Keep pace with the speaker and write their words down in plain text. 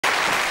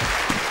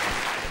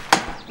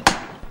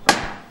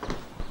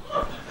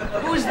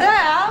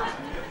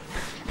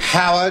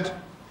Howard?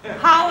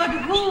 Howard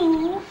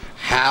who?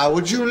 How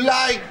would you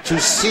like to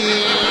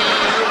see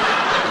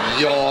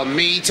your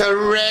meter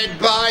read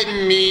by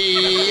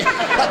me?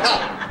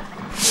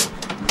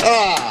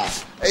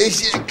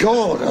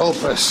 God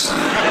help us.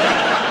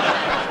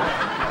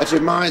 That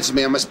reminds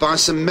me, I must buy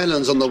some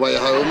melons on the way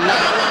home.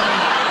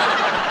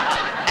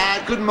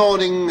 Good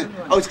morning.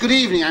 Oh, it's good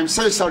evening. I'm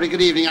so sorry.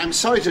 Good evening. I'm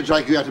sorry to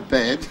drag you out of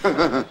bed.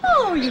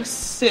 Oh, you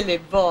silly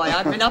boy.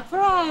 I've been up for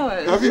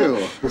hours. Have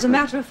you? As a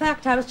matter of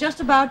fact, I was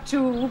just about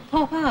to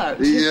pop out.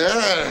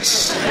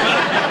 Yes.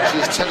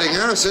 She's telling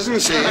us,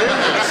 isn't she?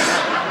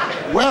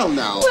 Yes. Well,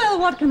 now. Well,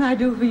 what can I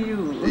do for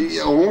you?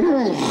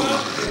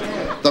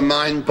 Oh, the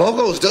mind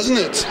boggles, doesn't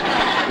it?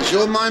 Is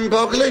your mind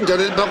boggling? Don't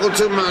it boggle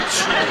too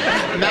much?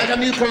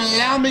 Madam, you can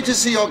allow me to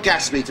see your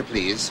gas meter,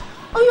 please.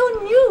 Oh,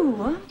 you're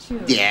new, aren't you?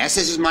 Yes,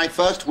 this is my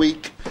first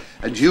week,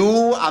 and you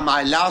are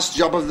my last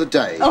job of the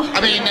day. Oh.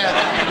 I mean,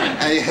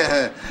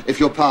 if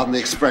you'll pardon the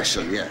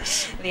expression,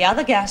 yes. The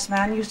other gas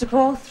man used to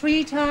call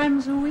 3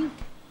 times a week.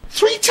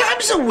 3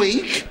 times a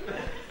week?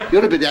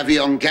 You're a bit heavy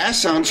on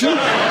gas, aren't you?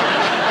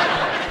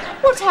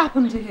 What's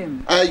happened to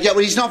him? Yeah,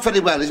 well, he's not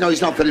very well. No,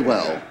 he's not very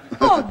well.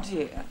 Oh,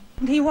 dear.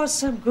 He was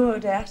so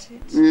good at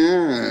it.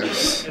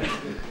 Yes.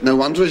 No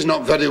wonder he's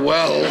not very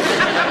well.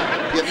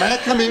 Yeah, may I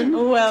come in?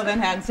 Well then,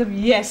 handsome,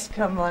 yes,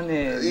 come on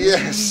in.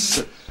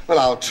 Yes. Well,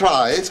 I'll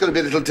try. It's going to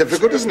be a little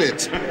difficult, isn't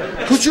it?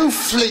 Could you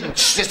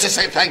flinch just to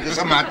say thank you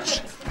so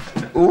much?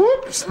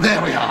 Oops,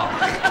 there we are.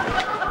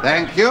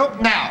 Thank you.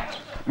 Now,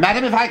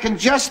 madam, if I can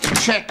just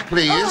check,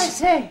 please. Oh, I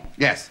say.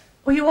 Yes.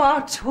 Well, you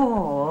are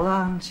tall,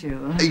 aren't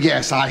you?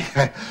 Yes,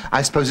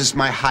 I suppose it's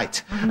my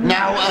height.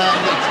 Now,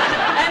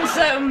 And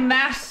so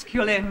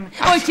masculine.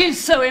 Oh, it is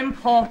so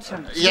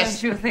important,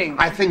 yes, don't you think?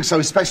 I think so,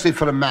 especially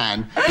for a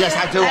man. Yes,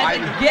 I do.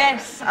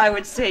 Yes, I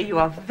would say you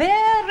are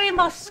very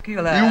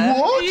muscular. You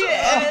would?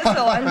 Yes,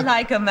 oh, I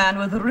like a man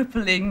with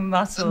rippling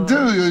muscles.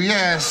 Do you?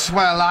 Yes.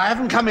 Well, I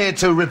haven't come here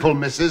to ripple,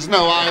 missus.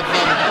 No,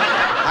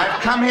 I've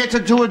come here to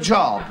do a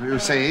job, you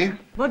see.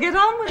 Well, get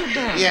on with it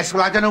then. Yes,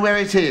 well, I don't know where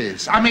it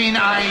is. I mean,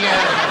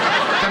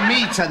 the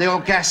meter, the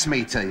old gas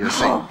meter, you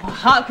see. Oh,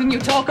 how can you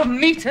talk of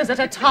meters at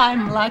a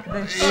time like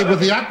this? With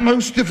the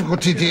utmost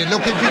difficulty, dear.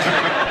 Look,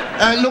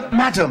 look,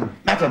 madam,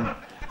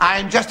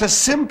 I'm just a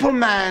simple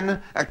man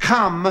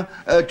come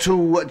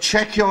to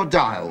check your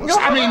dials.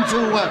 I mean,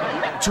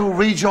 to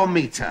read your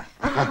meter.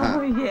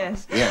 Oh,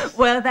 yes. Yes.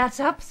 Well, that's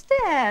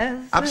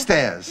upstairs.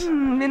 Upstairs?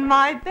 In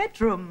my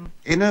bedroom.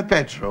 In a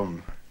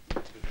bedroom.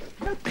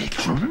 In a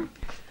bedroom?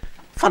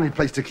 Funny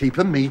place to keep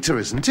a meter,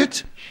 isn't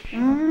it?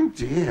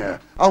 Dear.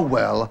 Oh,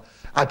 well,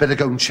 I'd better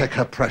go and check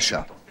her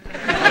pressure.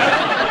 There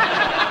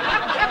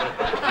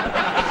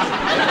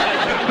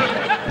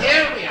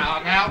we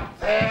are now.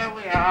 There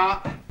we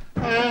are.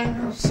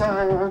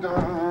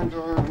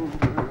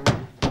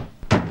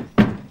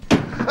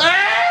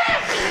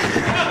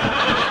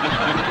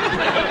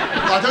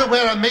 I don't know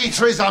where a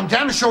meter is. I'm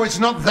damn sure it's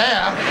not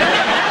there.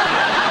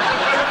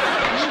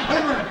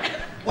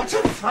 What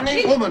a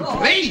funny woman.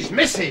 Please,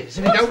 missus,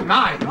 if you don't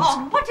mind.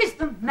 Oh, what is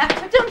the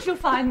matter? Don't you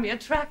find me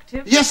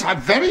attractive? Yes,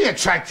 I'm very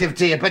attractive,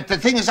 dear, but the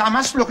thing is, I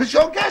must look at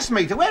your gas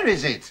meter. Where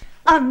is it?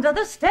 Under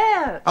the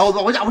stairs.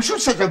 Oh, I should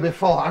have said so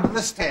before. Under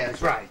the stairs,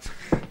 right.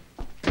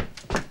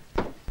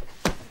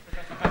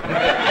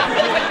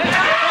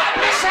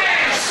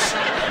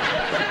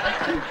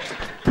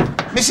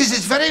 Mrs,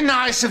 it's very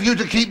nice of you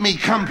to keep me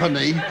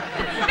company,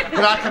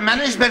 but I can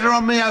manage better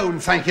on my own,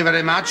 thank you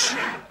very much.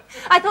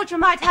 I thought you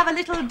might have a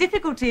little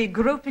difficulty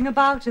groping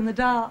about in the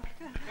dark.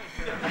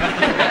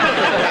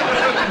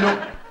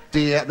 Look,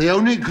 dear, the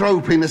only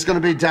groping that's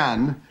going to be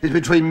done is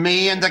between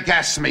me and the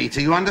gas meter.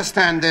 You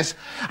understand this?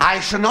 I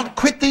shall not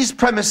quit these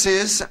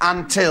premises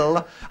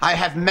until I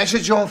have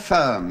measured your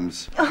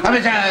therms. I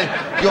mean,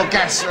 your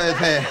gas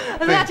there.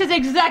 That is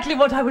exactly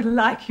what I would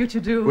like you to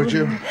do. Would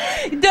you?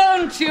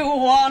 Don't you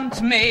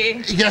want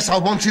me? Yes, I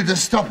want you to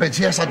stop it.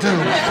 Yes, I do.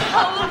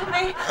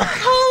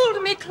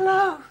 Hold me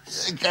close.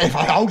 If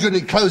I hold you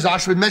any closer, I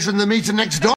shall be measuring the meter next door.